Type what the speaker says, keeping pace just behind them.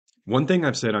One thing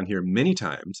I've said on here many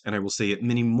times, and I will say it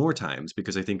many more times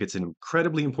because I think it's an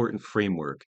incredibly important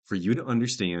framework for you to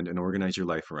understand and organize your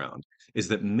life around, is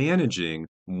that managing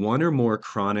one or more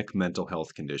chronic mental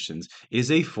health conditions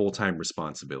is a full-time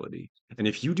responsibility. And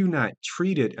if you do not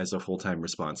treat it as a full-time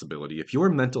responsibility, if your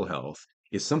mental health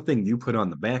is something you put on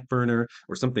the back burner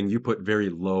or something you put very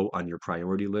low on your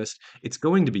priority list, it's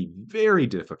going to be very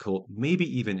difficult, maybe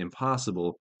even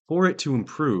impossible, for it to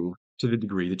improve to the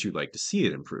degree that you'd like to see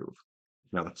it improve.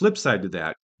 Now, the flip side to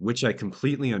that, which I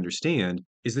completely understand,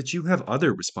 is that you have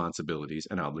other responsibilities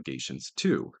and obligations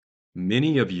too.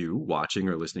 Many of you watching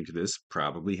or listening to this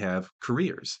probably have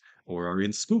careers or are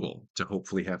in school to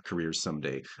hopefully have careers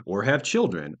someday, or have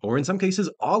children, or in some cases,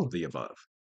 all of the above.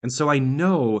 And so I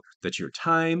know that your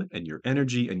time and your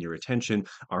energy and your attention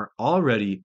are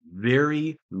already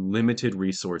very limited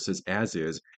resources as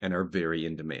is and are very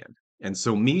in demand. And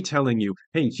so, me telling you,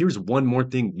 hey, here's one more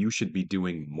thing you should be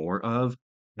doing more of,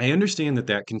 I understand that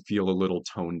that can feel a little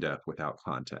tone deaf without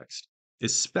context,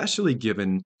 especially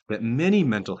given that many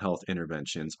mental health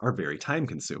interventions are very time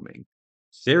consuming.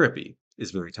 Therapy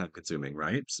is very time consuming,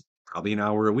 right? Probably an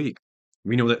hour a week.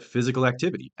 We know that physical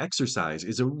activity, exercise,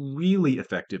 is a really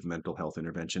effective mental health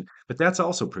intervention, but that's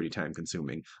also pretty time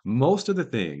consuming. Most of the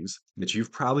things that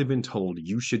you've probably been told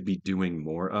you should be doing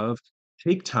more of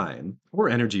take time or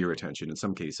energy or attention in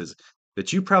some cases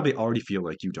that you probably already feel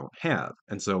like you don't have.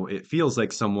 And so it feels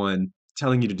like someone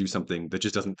telling you to do something that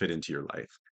just doesn't fit into your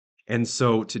life. And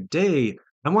so today,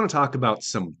 I want to talk about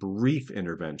some brief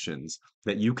interventions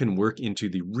that you can work into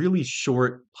the really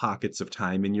short pockets of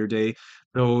time in your day,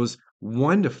 those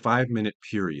 1 to 5 minute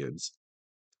periods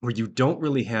where you don't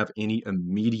really have any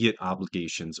immediate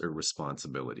obligations or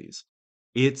responsibilities.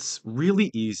 It's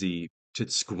really easy to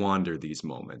squander these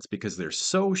moments because they're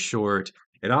so short.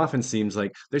 It often seems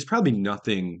like there's probably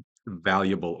nothing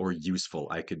valuable or useful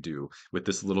I could do with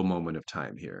this little moment of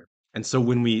time here. And so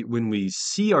when we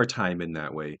see our time in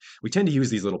that way, we tend to use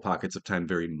these little pockets of time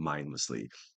very mindlessly.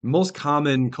 Most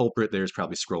common culprit there is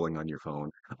probably scrolling on your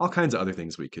phone, all kinds of other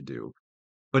things we could do.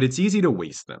 But it's easy to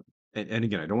waste them. And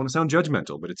again, I don't want to sound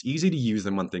judgmental, but it's easy to use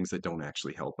them on things that don't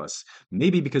actually help us,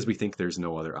 maybe because we think there's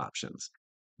no other options.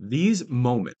 These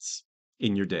moments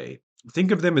in your day,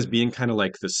 think of them as being kind of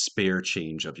like the spare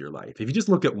change of your life. If you just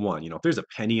look at one, if there's a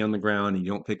penny on the ground and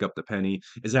you don't pick up the penny,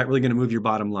 is that really going to move your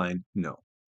bottom line? No.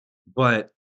 But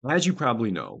as you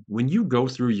probably know, when you go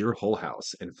through your whole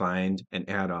house and find and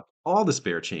add up all the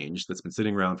spare change that's been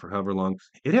sitting around for however long,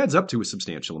 it adds up to a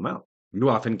substantial amount. You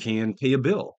often can pay a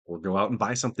bill or go out and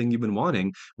buy something you've been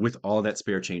wanting with all that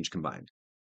spare change combined.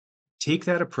 Take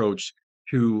that approach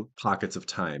to pockets of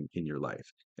time in your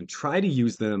life and try to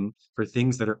use them for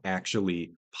things that are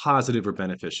actually positive or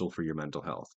beneficial for your mental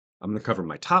health. I'm going to cover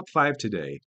my top five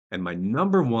today, and my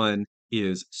number one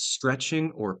is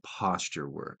stretching or posture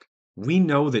work. We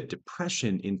know that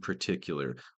depression in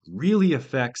particular really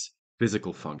affects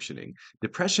physical functioning.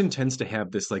 Depression tends to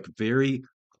have this like very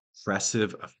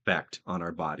oppressive effect on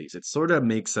our bodies. It sort of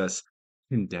makes us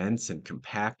condense and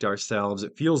compact ourselves.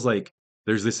 It feels like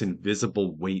there's this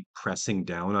invisible weight pressing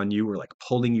down on you or like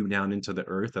pulling you down into the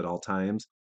earth at all times.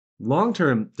 Long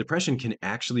term, depression can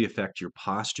actually affect your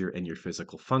posture and your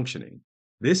physical functioning.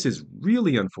 This is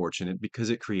really unfortunate because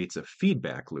it creates a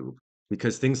feedback loop,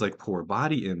 because things like poor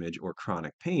body image or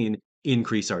chronic pain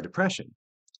increase our depression.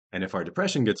 And if our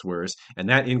depression gets worse and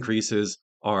that increases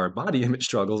our body image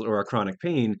struggles or our chronic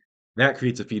pain, that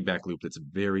creates a feedback loop that's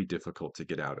very difficult to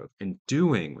get out of. And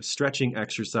doing stretching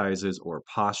exercises or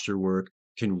posture work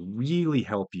can really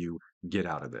help you get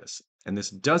out of this. And this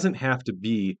doesn't have to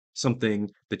be something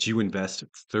that you invest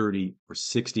 30 or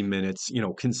 60 minutes,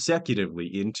 consecutively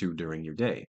into during your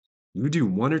day. You do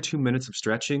 1 or 2 minutes of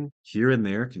stretching here and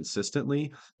there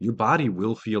consistently, your body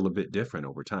will feel a bit different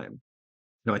over time.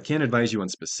 Now, I can't advise you on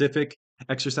specific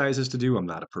exercises to do. I'm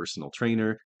not a personal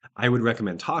trainer. I would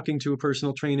recommend talking to a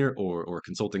personal trainer or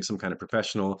consulting some kind of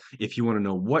professional if you want to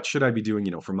know what should I be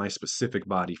doing, for my specific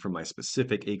body, for my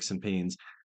specific aches and pains.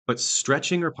 But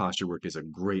stretching or posture work is a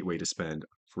great way to spend a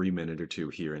free minute or two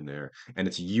here and there, and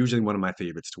it's usually one of my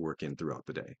favorites to work in throughout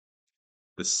the day.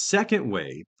 The second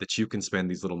way that you can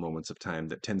spend these little moments of time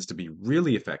that tends to be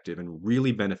really effective and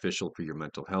really beneficial for your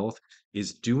mental health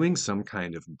is doing some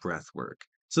kind of breath work.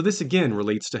 So, this again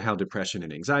relates to how depression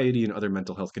and anxiety and other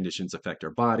mental health conditions affect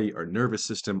our body, our nervous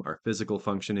system, our physical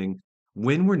functioning.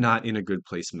 When we're not in a good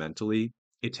place mentally,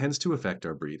 it tends to affect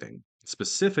our breathing.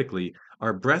 Specifically,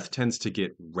 our breath tends to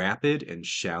get rapid and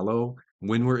shallow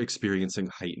when we're experiencing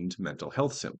heightened mental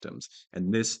health symptoms.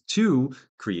 And this too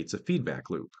creates a feedback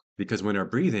loop because when our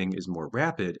breathing is more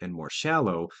rapid and more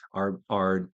shallow,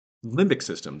 our limbic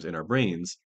systems in our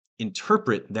brains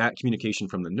interpret that communication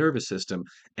from the nervous system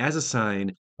as a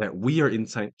sign that we are in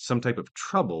some type of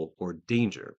trouble or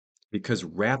danger. Because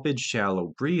rapid,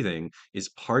 shallow breathing is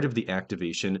part of the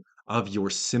activation of your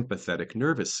sympathetic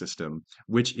nervous system,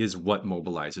 which is what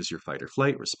mobilizes your fight or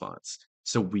flight response.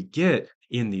 So we get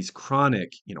in these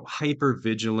chronic, hyper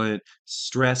vigilant,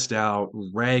 stressed out,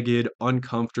 ragged,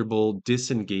 uncomfortable,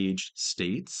 disengaged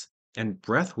states, and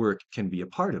breath work can be a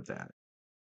part of that.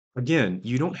 Again,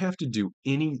 you don't have to do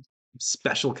any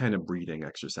special kind of breathing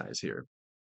exercise here.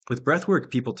 With breath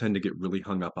work, people tend to get really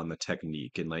hung up on the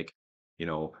technique and like,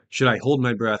 should I hold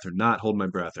my breath or not hold my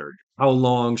breath or how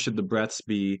long should the breaths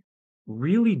be?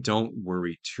 Really don't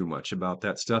worry too much about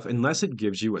that stuff unless it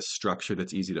gives you a structure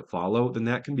that's easy to follow, then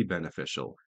that can be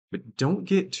beneficial. But don't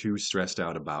get too stressed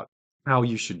out about how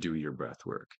you should do your breath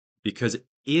work because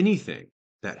anything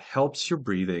that helps your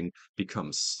breathing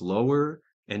become slower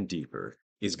and deeper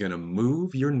is going to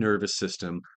move your nervous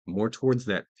system more towards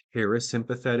that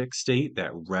parasympathetic state,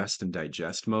 that rest and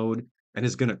digest mode, and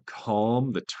is going to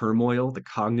calm the turmoil, the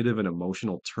cognitive and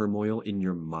emotional turmoil in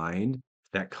your mind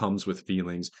that comes with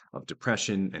feelings of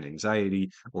depression and anxiety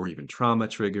or even trauma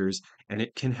triggers. And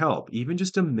it can help, even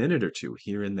just a minute or two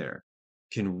here and there,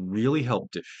 can really help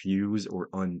diffuse or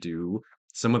undo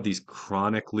some of these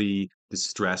chronically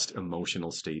distressed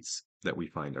emotional states that we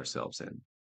find ourselves in.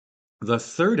 The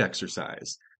third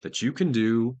exercise that you can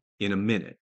do in a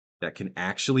minute that can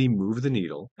actually move the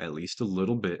needle, at least a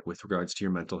little bit with regards to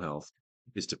your mental health,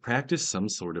 is to practice some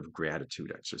sort of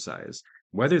gratitude exercise.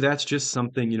 Whether that's just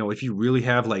something, if you really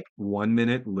have like 1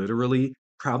 minute, literally,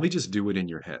 probably just do it in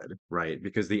your head, right?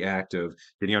 Because the act of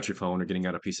getting out your phone or getting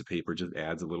out a piece of paper just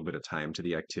adds a little bit of time to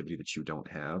the activity that you don't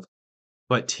have.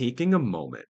 But taking a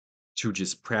moment to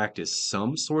just practice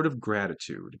some sort of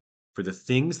gratitude for the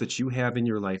things that you have in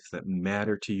your life that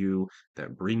matter to you,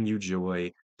 that bring you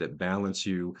joy, that balance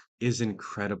you, is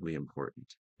incredibly important.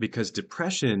 Because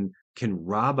depression can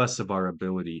rob us of our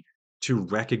ability to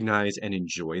recognize and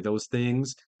enjoy those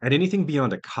things at anything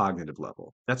beyond a cognitive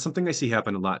level. That's something I see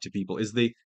happen a lot to people is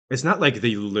it's not like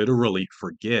they literally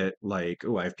forget like,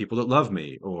 oh, I have people that love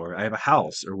me or I have a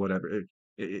house or whatever.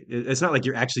 It's not like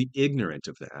you're actually ignorant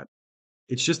of that.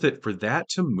 It's just that for that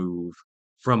to move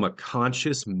from a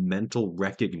conscious mental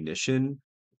recognition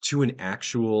to an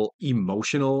actual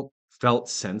emotional felt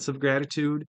sense of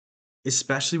gratitude,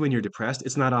 especially when you're depressed,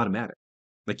 it's not automatic.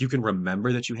 Like you can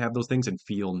remember that you have those things and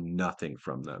feel nothing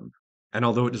from them. And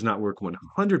although it does not work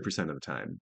 100% of the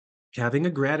time, having a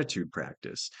gratitude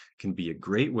practice can be a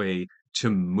great way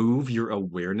to move your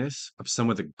awareness of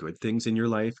some of the good things in your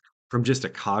life from just a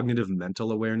cognitive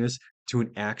mental awareness to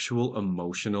an actual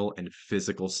emotional and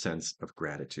physical sense of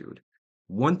gratitude.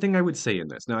 One thing I would say in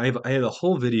this, now I have a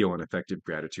whole video on effective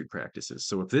gratitude practices.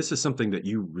 So if this is something that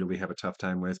you really have a tough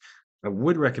time with, I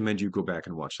would recommend you go back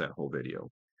and watch that whole video.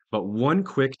 But one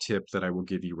quick tip that I will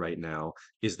give you right now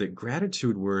is that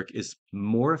gratitude work is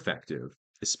more effective,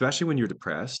 especially when you're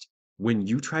depressed when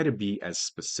you try to be as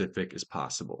specific as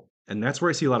possible. And that's where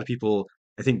I see a lot of people,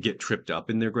 I think, get tripped up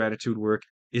in their gratitude work,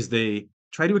 is they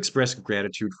try to express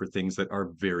gratitude for things that are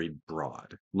very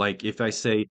broad. Like if I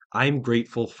say, I'm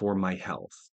grateful for my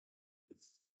health,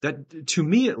 that to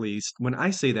me at least, when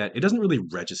I say that, it doesn't really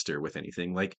register with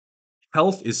anything. Like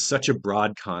health is such a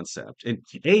broad concept. And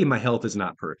A, my health is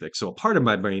not perfect. So a part of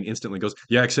my brain instantly goes,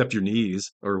 yeah, except your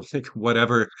knees or like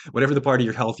whatever the part of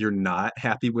your health you're not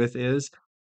happy with is.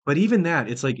 But even that,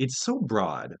 it's like it's so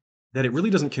broad that it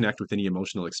really doesn't connect with any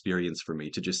emotional experience for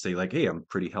me to just say like, "Hey, I'm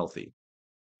pretty healthy."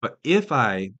 But if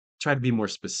I try to be more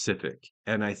specific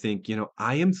and I think,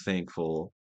 I am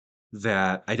thankful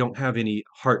that I don't have any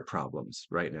heart problems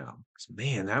right now. 'Cause,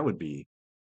 man, that would be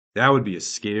a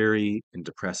scary and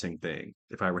depressing thing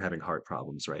if I were having heart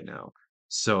problems right now.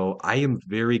 So I am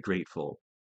very grateful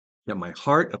that my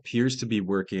heart appears to be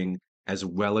working as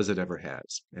well as it ever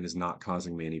has and is not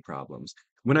causing me any problems.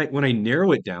 When I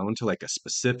narrow it down to like a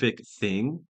specific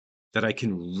thing that I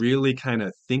can really kind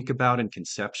of think about and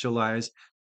conceptualize,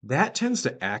 that tends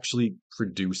to actually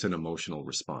produce an emotional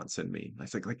response in me. I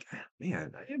think like, "Ah,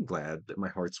 man, I am glad that my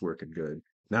heart's working good.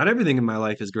 Not everything in my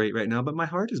life is great right now, but my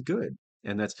heart is good."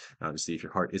 And that's obviously if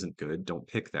your heart isn't good, don't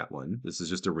pick that one. This is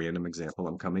just a random example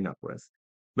I'm coming up with.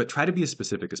 But try to be as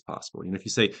specific as possible. If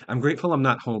you say, "I'm grateful I'm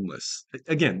not homeless,"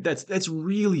 again, that's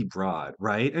really broad,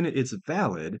 right? And it's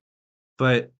valid,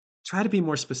 but try to be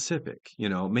more specific.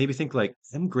 Maybe think like,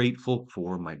 "I'm grateful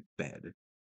for my bed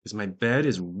because my bed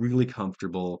is really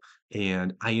comfortable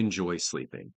and I enjoy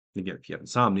sleeping." Again, if you have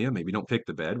insomnia, maybe don't pick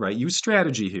the bed, right? Use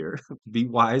strategy here. Be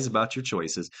wise about your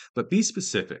choices, but be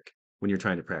specific when you're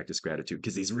trying to practice gratitude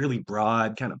because these really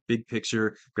broad, kind of big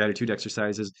picture gratitude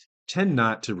exercises tend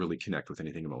not to really connect with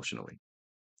anything emotionally.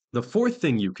 The fourth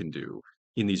thing you can do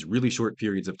in these really short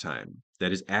periods of time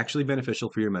that is actually beneficial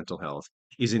for your mental health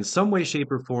is in some way,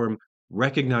 shape, or form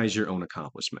recognize your own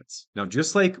accomplishments. Now,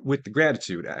 just like with the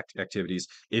gratitude activities,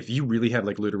 if you really have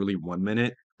like literally 1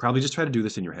 minute, probably just try to do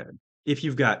this in your head. If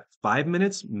you've got 5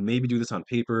 minutes, maybe do this on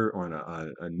paper or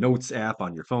on a notes app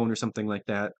on your phone or something like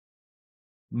that.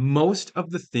 Most of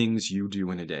the things you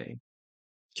do in a day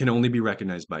can only be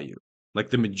recognized by you. Like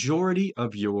the majority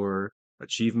of your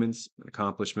achievements and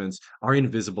accomplishments are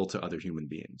invisible to other human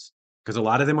beings because a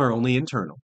lot of them are only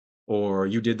internal or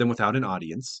you did them without an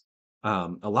audience.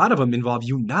 A lot of them involve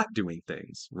you not doing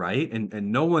things, right?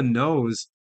 And no one knows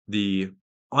the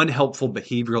unhelpful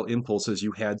behavioral impulses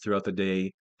you had throughout the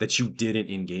day that you didn't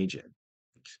engage in.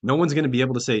 No one's going to be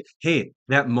able to say, hey,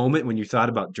 that moment when you thought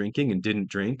about drinking and didn't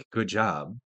drink, good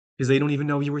job, because they don't even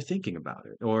know you were thinking about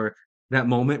it. Or that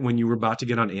moment when you were about to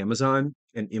get on Amazon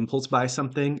and impulse buy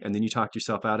something and then you talked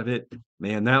yourself out of it,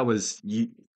 man, that was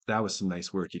some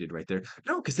nice work you did right there.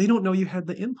 No, because they don't know you had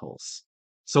the impulse.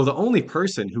 So the only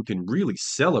person who can really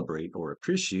celebrate or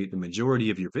appreciate the majority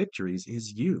of your victories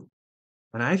is you.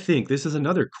 And I think this is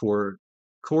another core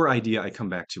idea I come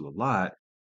back to a lot.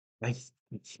 I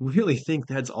really think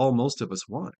that's all most of us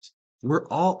want. We're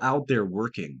all out there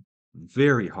working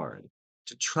very hard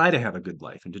to try to have a good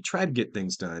life and to try to get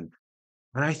things done.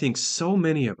 And I think so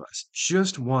many of us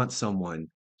just want someone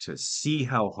to see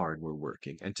how hard we're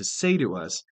working and to say to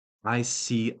us, I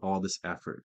see all this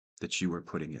effort that you are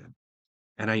putting in.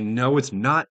 And I know it's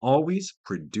not always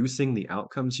producing the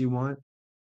outcomes you want,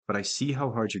 but I see how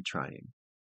hard you're trying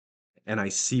and I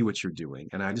see what you're doing.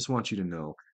 And I just want you to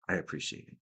know I appreciate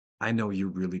it. I know you're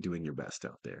really doing your best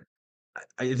out there.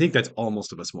 I think that's all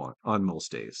most of us want on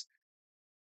most days.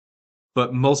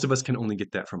 But most of us can only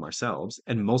get that from ourselves,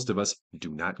 and most of us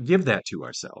do not give that to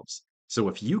ourselves. So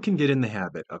if you can get in the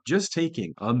habit of just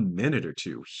taking a minute or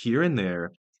two here and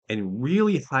there and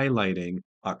really highlighting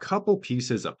a couple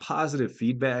pieces of positive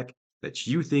feedback that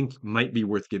you think might be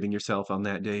worth giving yourself on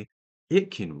that day,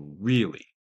 it can really,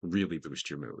 really boost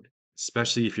your mood,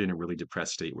 especially if you're in a really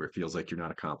depressed state where it feels like you're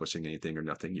not accomplishing anything or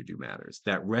nothing you do matters.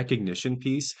 That recognition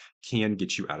piece can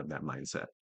get you out of that mindset.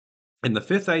 And the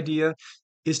fifth idea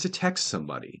is to text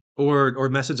somebody or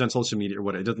message on social media or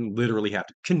what it doesn't literally have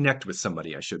to connect with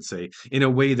somebody, I should say, in a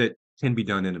way that can be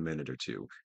done in a minute or two.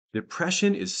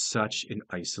 Depression is such an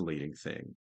isolating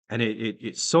thing. And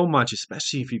it's so much,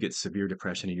 especially if you get severe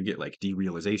depression and you get like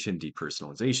derealization,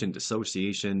 depersonalization,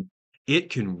 dissociation,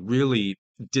 it can really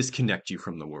disconnect you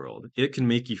from the world. It can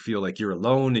make you feel like you're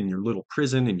alone in your little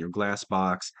prison in your glass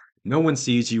box. No one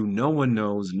sees you, no one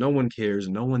knows, no one cares,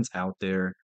 no one's out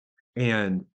there.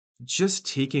 And just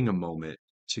taking a moment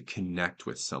to connect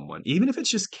with someone, even if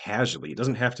it's just casually, it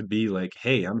doesn't have to be like,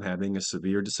 "Hey, I'm having a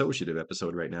severe dissociative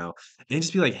episode right now." And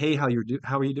just be like, "Hey, how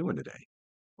are you doing today?"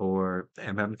 Or,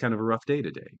 "I'm having kind of a rough day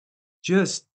today."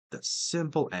 Just the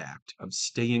simple act of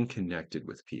staying connected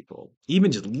with people,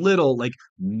 even just little, like,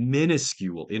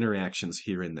 minuscule interactions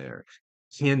here and there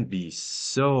can be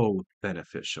so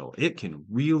beneficial. It can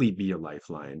really be a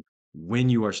lifeline when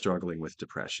you are struggling with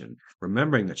depression.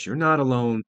 Remembering that you're not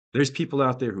alone. There's people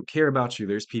out there who care about you.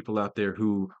 There's people out there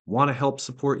who want to help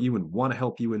support you and want to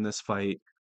help you in this fight.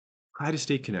 Try to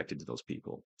stay connected to those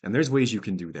people. And there's ways you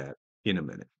can do that in a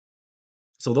minute.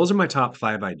 So those are my top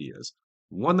 5 ideas.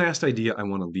 One last idea I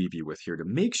want to leave you with here to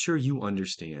make sure you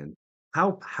understand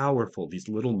how powerful these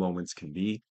little moments can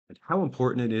be and how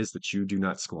important it is that you do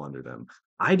not squander them.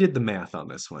 I did the math on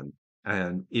this one,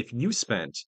 and if you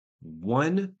spent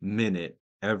 1 minute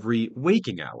every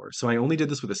waking hour, so I only did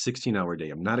this with a 16-hour day.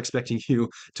 I'm not expecting you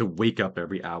to wake up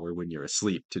every hour when you're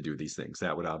asleep to do these things.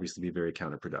 That would obviously be very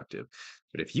counterproductive.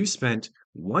 But if you spent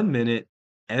 1 minute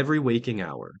every waking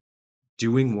hour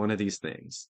doing one of these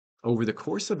things. Over the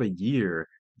course of a year,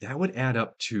 that would add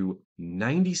up to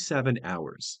 97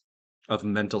 hours of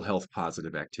mental health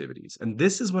positive activities. And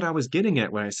this is what I was getting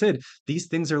at when I said these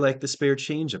things are like the spare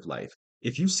change of life.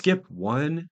 If you skip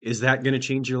one, is that going to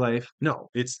change your life? No,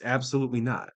 it's absolutely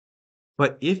not.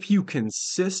 But if you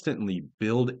consistently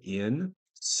build in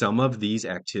some of these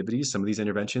activities, some of these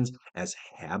interventions as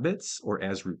habits or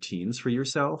as routines for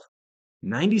yourself,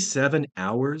 97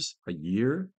 hours a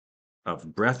year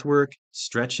of breath work,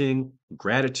 stretching,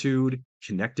 gratitude,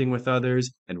 connecting with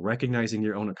others, and recognizing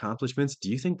your own accomplishments,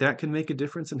 do you think that can make a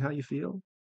difference in how you feel?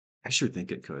 I sure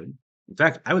think it could. In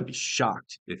fact, I would be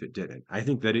shocked if it didn't. I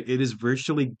think that it is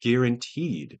virtually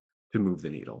guaranteed to move the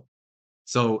needle.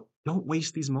 So don't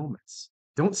waste these moments.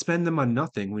 Don't spend them on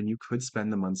nothing when you could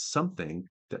spend them on something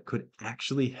that could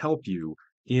actually help you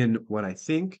in what I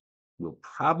think will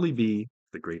probably be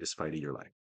the greatest fight of your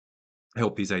life. I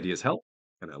hope these ideas help,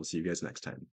 and I will see you guys next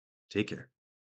time. Take care.